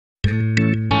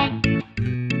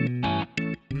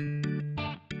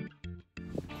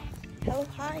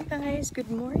Guys, good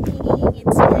morning.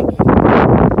 It's me again.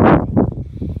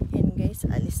 And guys,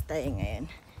 alis tayo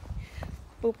ngayon.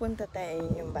 Pupunta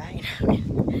tayo yung bahay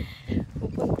namin.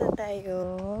 Pupunta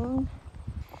tayong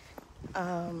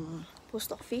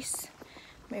post office.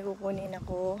 May kukunin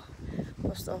ako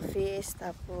post office.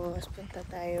 Tapos punta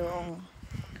tayong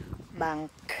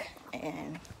bank.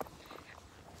 Ayan.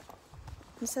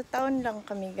 Sa town lang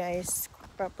kami guys.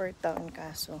 Proper town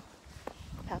kaso.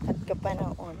 Lakad ka pa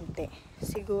ng onte.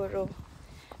 Siguro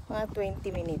mga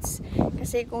 20 minutes.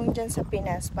 Kasi kung dyan sa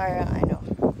Pinas, parang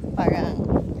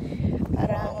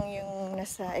yung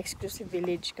nasa exclusive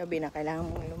village ka, kailangan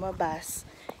mong lumabas.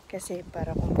 Kasi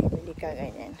para kung bibili ka,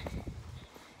 ganyan.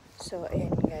 So,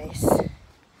 ayan guys.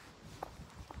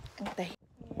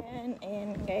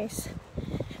 Ayan guys.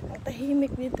 Ang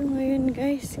tahimik dito ngayon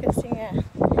guys. Kasi nga,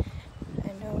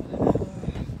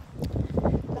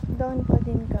 lockdown pa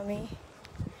din kami.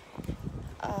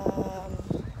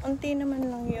 Unti naman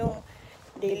lang yung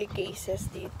daily cases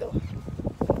dito.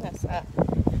 Nasa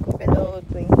below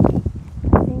 20.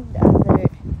 I think the other,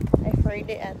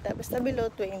 Friday ata, basta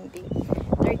below 20.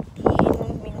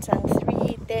 13, minsan 3,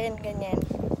 10, ganyan.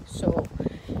 So,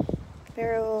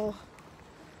 pero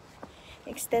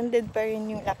extended pa rin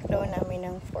yung lockdown namin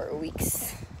ng 4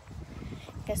 weeks.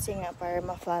 Kasi nga, para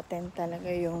ma-flatten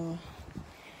talaga yung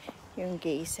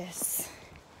cases.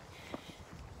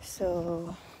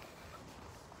 So,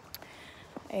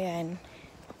 ayan.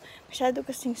 Masyado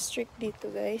kasing strict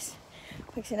dito guys.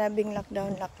 Pag sinabing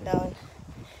lockdown,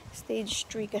 stage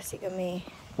 3 kasi kami.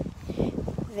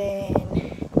 Then,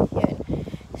 yun.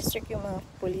 Strict yung mga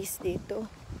police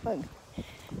dito. Pag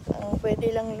ang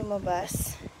pwede lang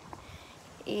lumabas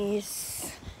is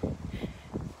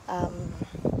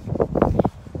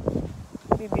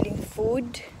bibiling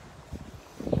food.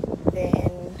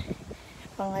 Then,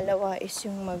 pangalawa is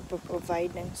yung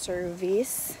magpo-provide ng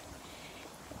service.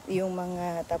 Yung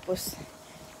mga, tapos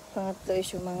pangatlo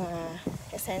is yung mga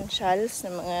essentials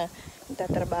na mga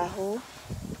nagtatrabaho.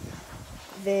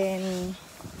 Then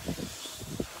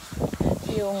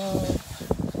yung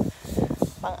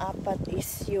pang-apat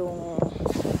is yung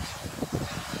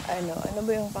ano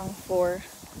ba yung pang-4,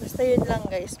 basta yun lang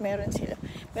guys.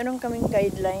 Meron kaming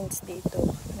guidelines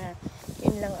dito na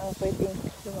yun lang ang pwedeng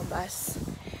lumabas.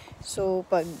 So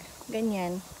pag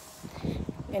ganito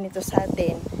sa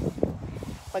atin,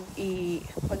 pag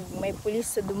may pulis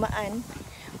sa dumaan,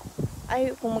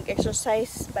 ay kung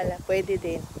mag-exercise pala, pwede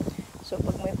din. So,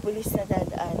 pag may pulis na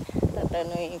dadaan,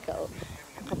 tatanungin ikaw,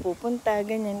 nakapupunta,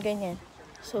 ganyan.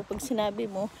 So, pag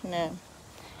sinabi mo na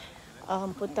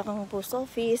punta kang post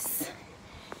office,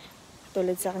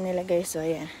 tulad sa kanila guys, so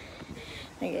ayan,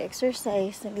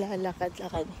 nag-exercise,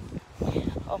 naglalakad-lakad,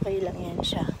 okay lang yan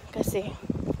siya. Kasi,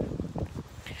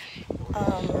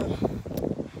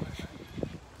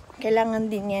 kailangan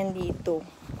din yan dito.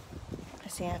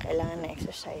 Kasi nga kailangan na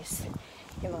exercise.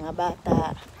 Yung mga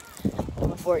bata,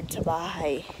 bored sa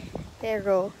bahay.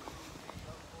 Pero,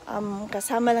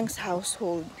 kasama lang sa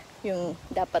household yung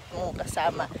dapat mong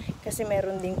kasama. Kasi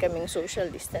meron din kaming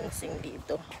social distancing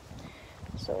dito.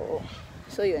 So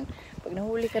yun. Pag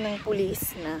nahuli ka ng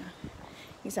pulis na,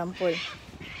 example,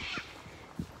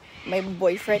 may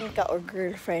boyfriend ka or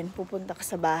girlfriend, pupunta ka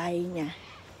sa bahay niya,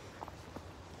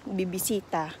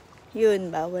 bibisita,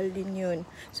 yun, bawal din yun.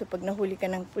 So, pag nahuli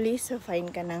ka ng pulis, so fine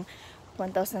ka ng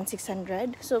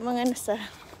 1,600. So, mga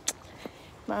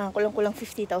kulang-kulang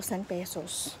 50,000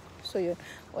 pesos. So, yun.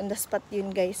 On the spot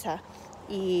yun, guys, ha.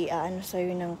 I-ano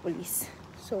sa'yo ng pulis.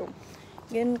 So,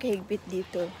 yun kahigpit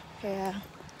dito. Kaya,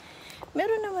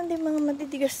 meron naman din mga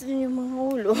matitigas din yung mga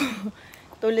ulo.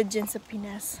 Tulad dyan sa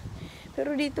Pinas.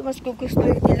 Pero dito, mas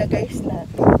gugustuhin nila, guys, na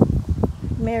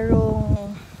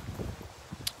merong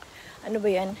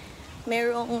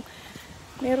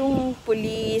merong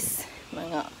police,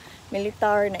 mga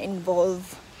militar na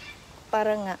involved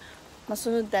para nga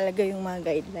masunod talaga yung mga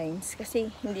guidelines. Kasi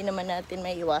hindi naman natin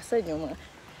maiiwasan yung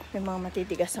mga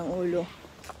matitigas ang ulo.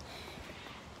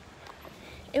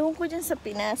 Ewan ko dyan sa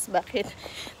Pinas, bakit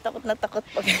takot na takot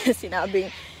pag sinabing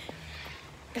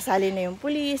kasali na yung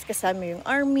police, kasama yung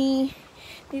army.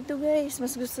 Dito guys,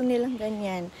 mas gusto nilang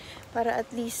ganyan. Para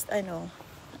at least,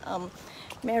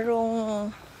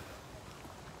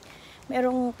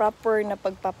 merong proper na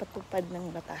pagpapatupad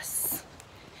ng batas.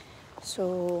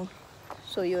 So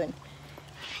yun.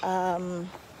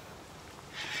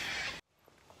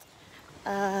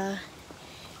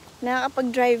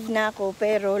 Nakakapag-drive na ako,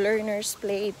 pero learner's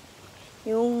plate.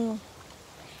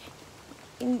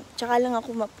 Tsaka lang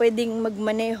ako pwedeng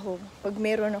magmaneho pag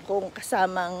meron akong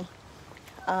kasamang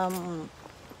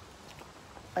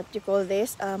what you call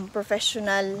this,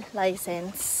 professional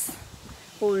license.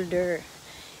 holder.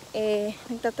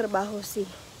 Tatrabaho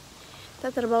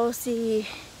si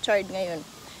Chard ngayon,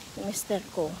 yung mister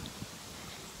ko.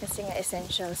 Kasi nga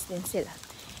essentials din sila.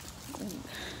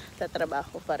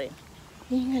 Tatrabaho pa rin.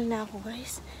 Hingal na ako,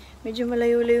 guys. Medyo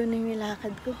malayo-layo na yung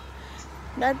nilakad ko.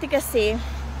 Dati kasi,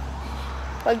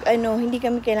 pag hindi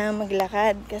kami kailangan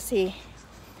maglakad kasi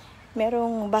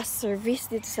merong bus service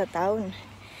dito sa town.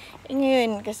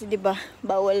 Ngayon, kasi 'di ba,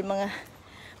 bawal mga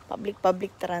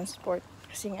public transport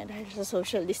kasi nga dahil sa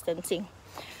social distancing.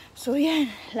 So yan,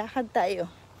 lakad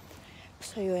tayo.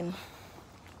 So yun.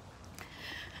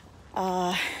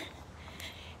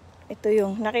 Ito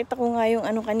yung nakita ko nga yung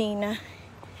kanina,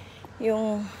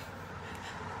 yung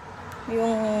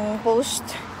post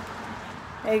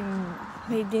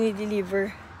may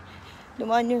dinideliver.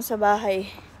 Dumaan yun sa bahay.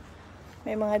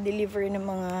 May mga deliver ng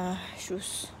mga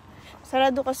shoes.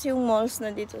 Sarado kasi yung malls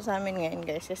na dito sa amin ngayon,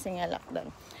 guys, kasi nga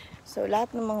lockdown. So,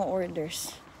 lahat ng mga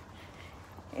orders,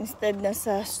 instead na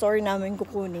sa store namin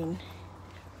kukunin,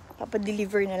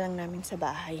 papadeliver na lang namin sa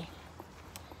bahay.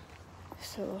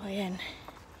 So, ayan.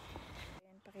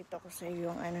 Pakita ko sa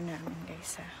iyo yung namin,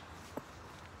 guys, ha.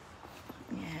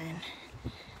 Ayan.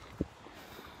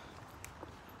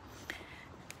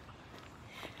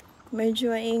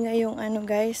 Medyo maingay yung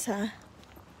guys, ha.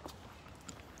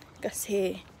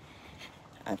 Kasi,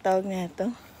 ang tawag na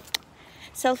ito,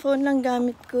 cellphone lang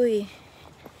gamit ko eh.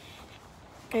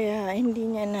 Kaya hindi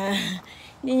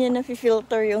niya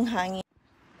na-filter yung hangin.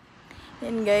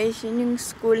 Yan guys, yun yung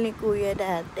school ni Kuya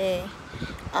dati.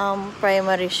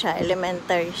 Primary siya,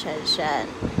 elementary siya dyan.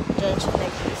 Diyan siya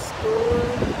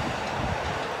nag-school.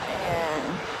 Ayan.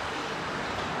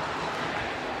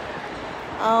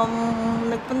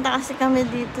 Nagpunta kasi kami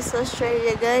dito sa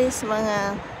Australia, guys,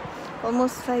 mga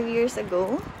almost 5 years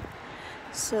ago.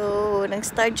 So,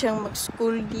 nag-start siyang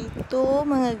mag-school dito,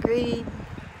 mga grade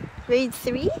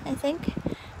 3, I think.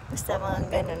 Basta mga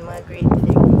ganun, mga grade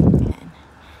 3. Ayan.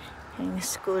 Yung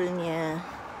school niya.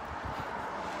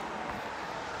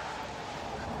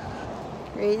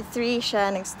 Grade 3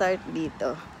 siya, nag-start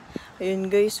dito.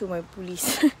 Ayun guys, so may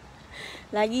pulis.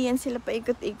 Lagi yan sila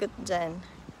paikot-ikot dyan.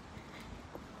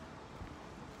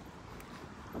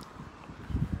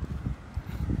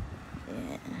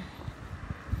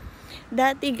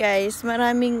 Dati guys,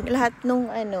 maraming lahat nung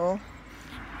ayan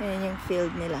yung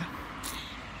field nila.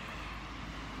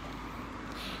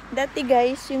 Dati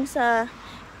guys, yung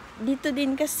dito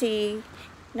din kasi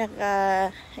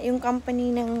yung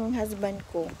company ng husband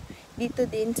ko, dito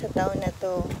din sa town na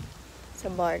to,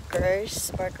 sa Barker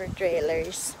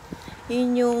Trailers.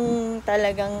 Yun yung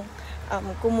talagang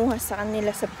kumuha sa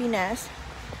kanila sa Pinas.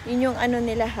 Yun yung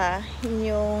nila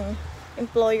yun yung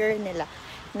employer nila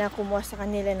na kumuha sa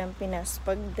kanila ng Pinas.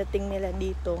 Pagdating nila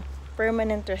dito,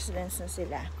 permanent residents na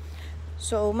sila.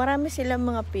 So, marami silang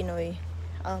mga Pinoy.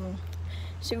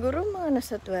 Siguro mga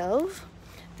nasa 12.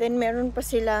 Then, meron pa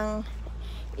silang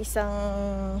isang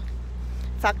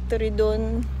factory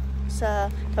doon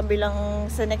sa kabilang,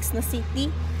 sa next na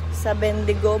city, sa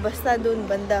Bendigo. Basta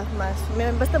doon,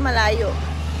 basta malayo.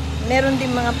 Meron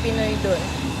din mga Pinoy doon.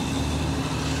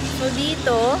 So,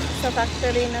 dito, sa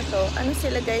factory na to,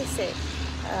 sila guys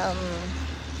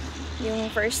yung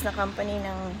first na company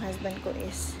ng husband ko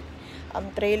is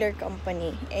trailer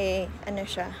company.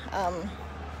 Siya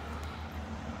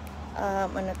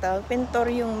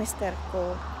pintor yung mister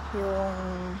ko, yung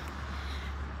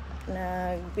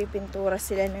nagpipintura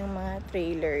sila ng mga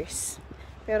trailers.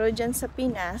 Pero dyan sa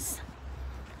Pinas,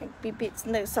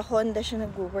 sa Honda siya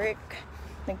nag-work,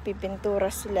 nagpipintura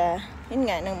sila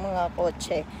yun nga ng mga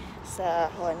kotse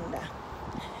sa Honda.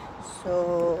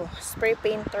 So, spray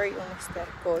painter yung mister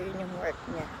ko. Yun yung work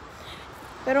niya.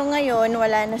 Pero ngayon,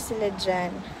 wala na sila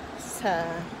dyan.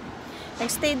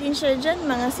 Nag-stay din siya dyan,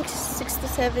 mga 6 to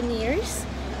 7 years.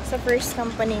 Sa first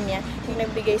company niya. Yung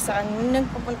nagbigay sa kanila,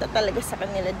 nagpapunta talaga sa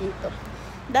kanila dito.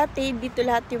 Dati, dito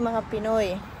lahat yung mga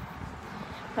Pinoy.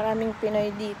 Maraming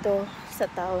Pinoy dito sa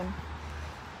town.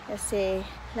 Kasi,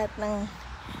 lahat ng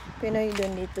Pinoy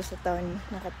doon dito sa town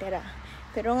nakatira.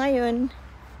 Pero ngayon,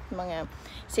 mga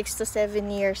 6 to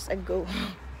 7 years ago,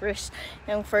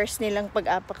 yung first nilang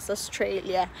pag-apak sa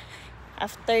Australia.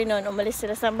 After nun, umalis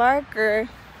sila sa Barker.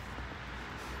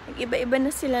 Nag-iba-iba na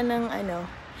sila ng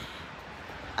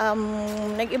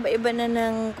nag-iba-iba na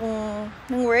ng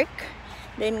work.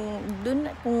 Then,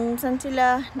 dun, kung saan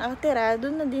sila nakatira,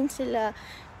 dun na din sila,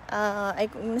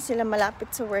 kung na sila malapit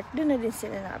sa work, dun na din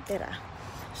sila nakatira.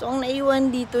 So, ang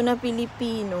naiwan dito na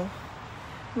Pilipino,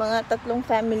 mga 3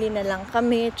 family na lang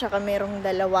kami, tsaka merong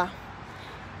 2.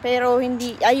 Pero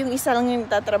yung isa lang yung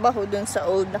tatrabaho dun sa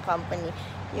old na company.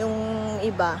 Yung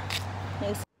iba,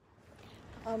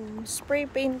 spray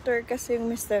painter kasi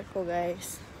yung mister ko,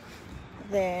 guys.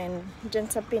 Then, dyan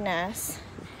sa Pinas,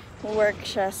 work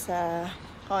siya sa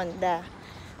Honda.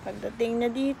 Pagdating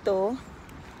na dito,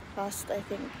 past I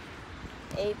think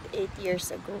 8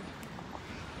 years ago.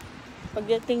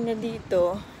 Pagdating na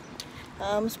dito,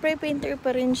 spray painter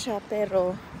pa rin siya,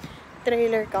 pero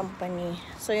trailer company.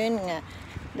 So, yun nga,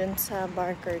 dun sa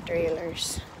Barker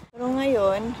Trailers. Pero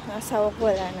ngayon, asawa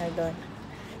ko wala na doon.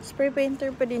 Spray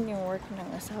painter pa din yung work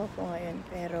ng asawa ko ngayon,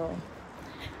 pero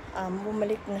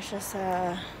bumalik na siya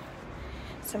sa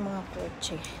mga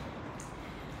kotse.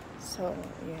 So,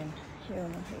 yun.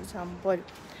 Yung example,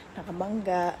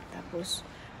 nakabangga, tapos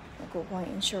magkukuha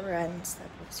ng insurance,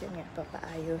 tapos yun nga,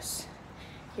 papaayos.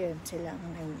 Yun, sila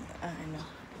ang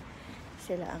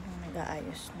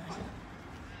nag-aayos na.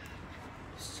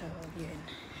 So, yun.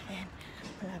 Ayan,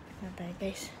 malapit na tayo,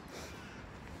 guys.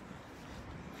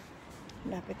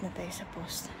 Malapit na tayo sa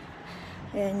post.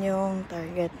 Ayan yung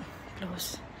target.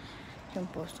 Close. Yung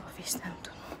post office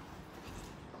nandun.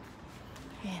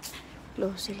 Ayan.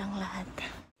 Close silang lahat.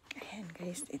 Ayan,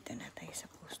 guys. Dito na tayo sa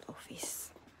post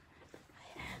office.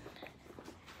 Ayan.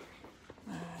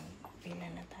 Pila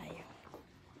na tayo.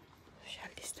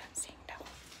 Social distancing daw.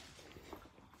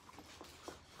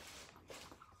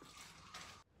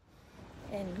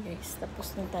 Ayan, guys.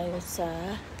 Tapos na tayo sa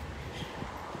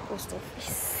post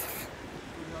office.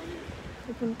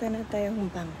 Pupunta na tayong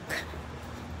bank.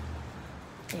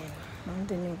 Ayan.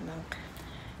 Nandun yung bank.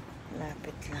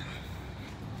 Lapit lang.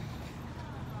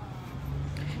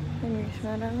 Anyways,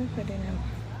 marami pa rin naman.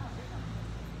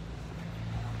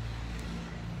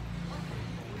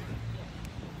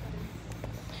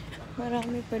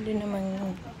 Marami pa din naman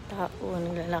yung tao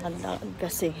naglalakad-lakad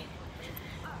kasi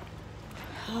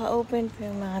open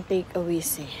pa yung mga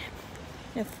takeaways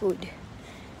na food.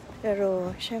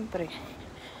 Pero syempre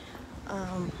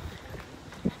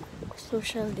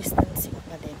social distancing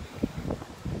pa din.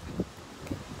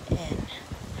 And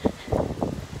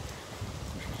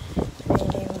ayun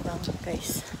na yung bank,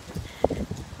 guys.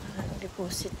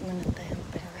 Deposit muna tayong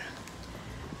pera.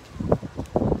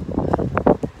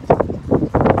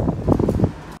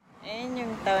 Ayan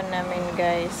yung town namin,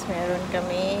 guys. Meron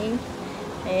kaming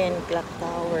ayan, clock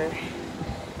tower.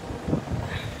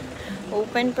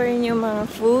 Open pa rin yung mga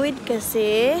food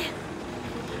kasi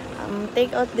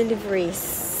take out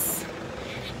deliveries.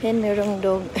 Yan, merong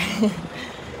dog.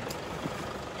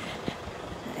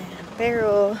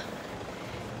 Pero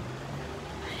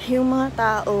yung mga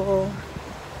tao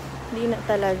hindi na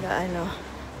talaga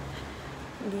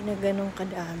hindi na ganun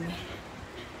kadami.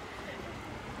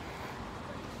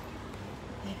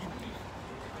 Ayan.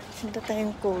 Punta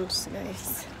tayong Coles,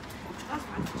 guys.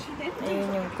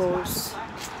 Ayun yung Coles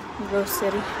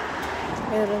grocery.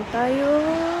 Meron tayo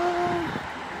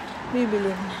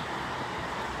bibilin.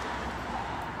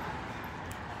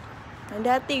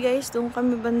 Dati, guys, doon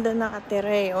kami banda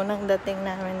nakatira unang dating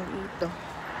namin dito.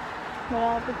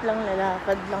 Malapit lang,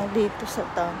 lalakad lang dito sa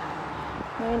town.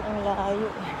 Ngayon ang layo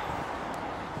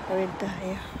Hurry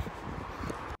tayo.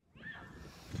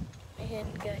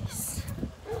 Ayan, guys.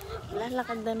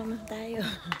 Lalakad na naman tayo.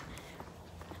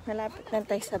 Malapit na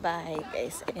tayo sa bahay,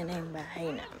 guys. Ayan na yung bahay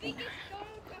namin.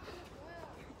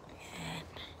 Ayan.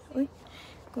 Uy,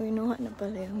 kuinuha na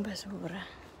pala yung basura.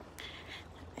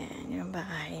 Ayan yung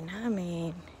bahay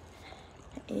namin.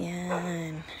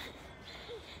 Ayan.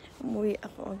 Umuwi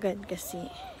ako agad kasi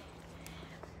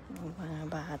ng mga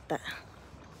bata.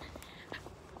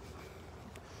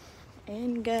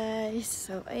 Ayan, guys.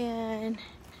 So, ayan.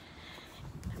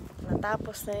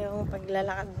 Natapos na yung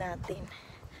paglalakad natin.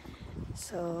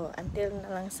 So, until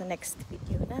na lang sa next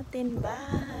video natin.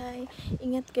 Bye!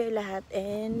 Ingat kayo lahat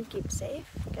and keep safe.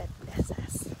 God bless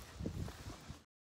us.